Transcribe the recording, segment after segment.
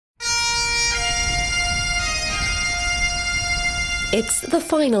It's the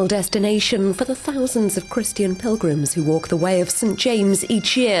final destination for the thousands of Christian pilgrims who walk the way of St. James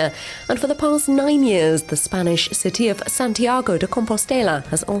each year. And for the past 9 years, the Spanish city of Santiago de Compostela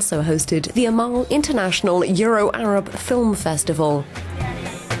has also hosted the Amal International Euro-Arab Film Festival.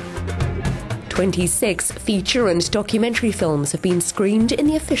 26 feature and documentary films have been screened in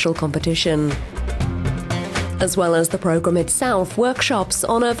the official competition. As well as the programme itself, workshops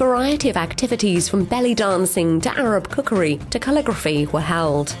on a variety of activities from belly dancing to Arab cookery to calligraphy were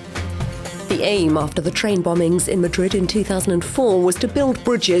held. The aim after the train bombings in Madrid in 2004 was to build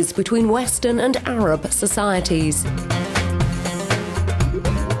bridges between Western and Arab societies.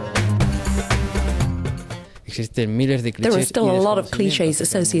 There are still a lot of clichés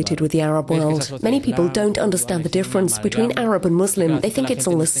associated with the Arab world. Many people don't understand the difference between Arab and Muslim. They think it's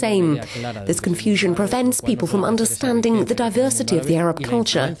all the same. This confusion prevents people from understanding the diversity of the Arab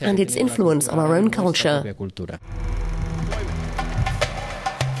culture and its influence on our own culture.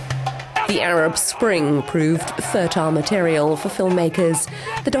 The Arab Spring proved fertile material for filmmakers.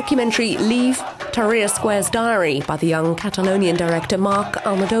 The documentary Leave Tahrir Square's Diary by the young Catalonian director Marc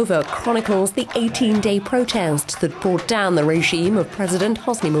Almodovar chronicles the 18-day protests that brought down the regime of President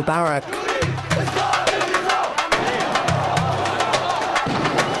Hosni Mubarak.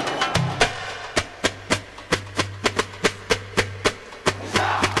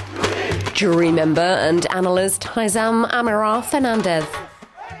 Jury member and analyst Haizam Amira Fernandez.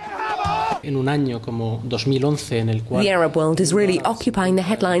 The Arab world is really occupying the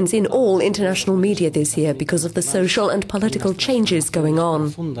headlines in all international media this year because of the social and political changes going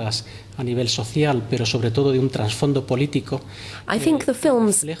on. I think the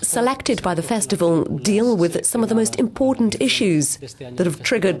films selected by the festival deal with some of the most important issues that have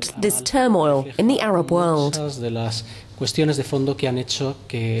triggered this turmoil in the Arab world. Cuestiones de fondo que han hecho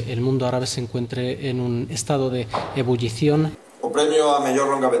que el mundo árabe se encuentre en un estado de ebullición.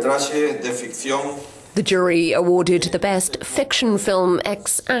 The jury awarded the best fiction film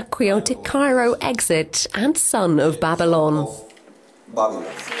ex aequo to Cairo Exit and Son of Babylon.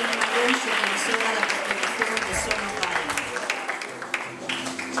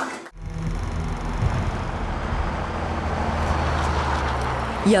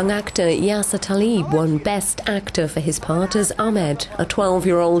 Young actor Yasser Talib won Best Actor for his part as Ahmed, a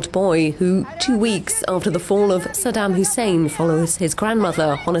 12-year-old boy who, 2 weeks after the fall of Saddam Hussein, follows his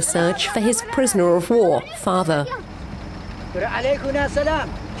grandmother on a search for his prisoner of war father.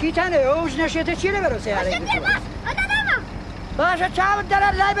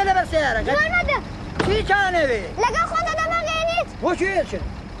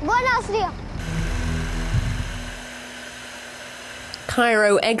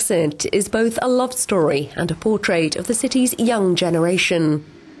 Cairo Exit is both a love story and a portrait of the city's young generation.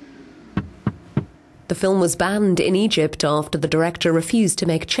 The film was banned in Egypt after the director refused to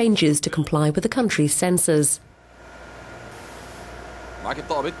make changes to comply with the country's censors. معاكي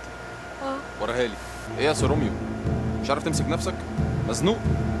بطاقة بت؟ وراها لي. إيه يا سيروميو؟ مش عارف تمسك نفسك؟ مزنوق؟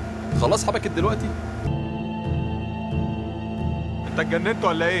 خلاص حبكت دلوقتي؟ انت اتجننت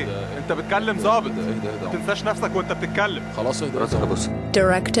ولا ايه؟ انت بتكلم ظابط. ما تنساش نفسك وانت بتتكلم. خلاص اهدى.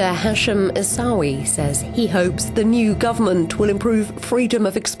 Director Hashim Issawi says he hopes the new government will improve freedom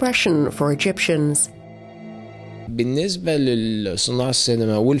of expression for Egyptians. بالنسبة للصناع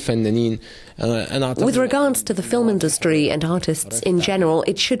السينما والفنانين With regards to the film industry and artists in general,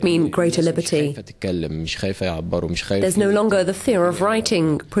 it should mean greater liberty. There's no longer the fear of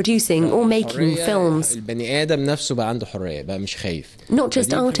writing, producing or making films. Not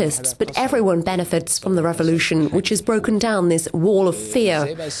just artists, but everyone benefits from the revolution, which has broken down this wall of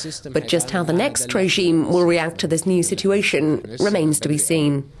fear. But just how the next regime will react to this new situation remains to be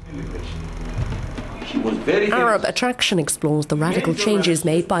seen. Arab Attraction explores the radical changes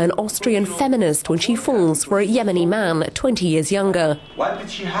made by an Austrian feminist when she falls for a Yemeni man 20 years younger. What did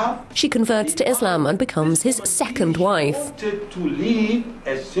she have? She converts to Islam and becomes his second wife. She wanted to live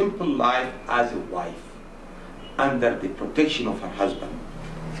a simple life as a wife under the protection of her husband.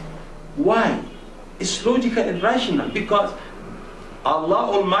 Why? It's logical and rational because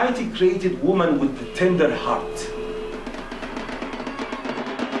Allah Almighty created woman with a tender heart.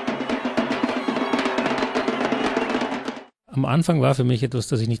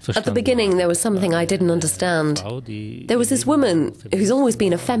 At the beginning, there was something I didn't understand. There was this woman who's always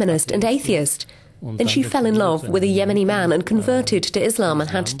been a feminist and atheist. Then she fell in love with a Yemeni man and converted to Islam and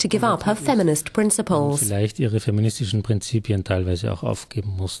had to give up her feminist principles.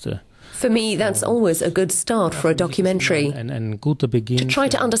 For me, that's always a good start for a documentary. To try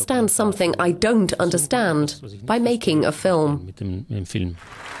to understand something I don't understand by making a film.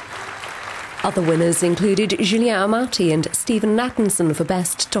 Other winners included Julien Amati and Stephen Nathanson for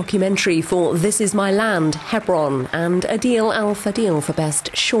Best Documentary for This Is My Land, Hebron, and Adil Al-Fadil for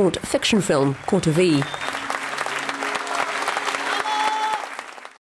Best Short Fiction Film, Courte Vie.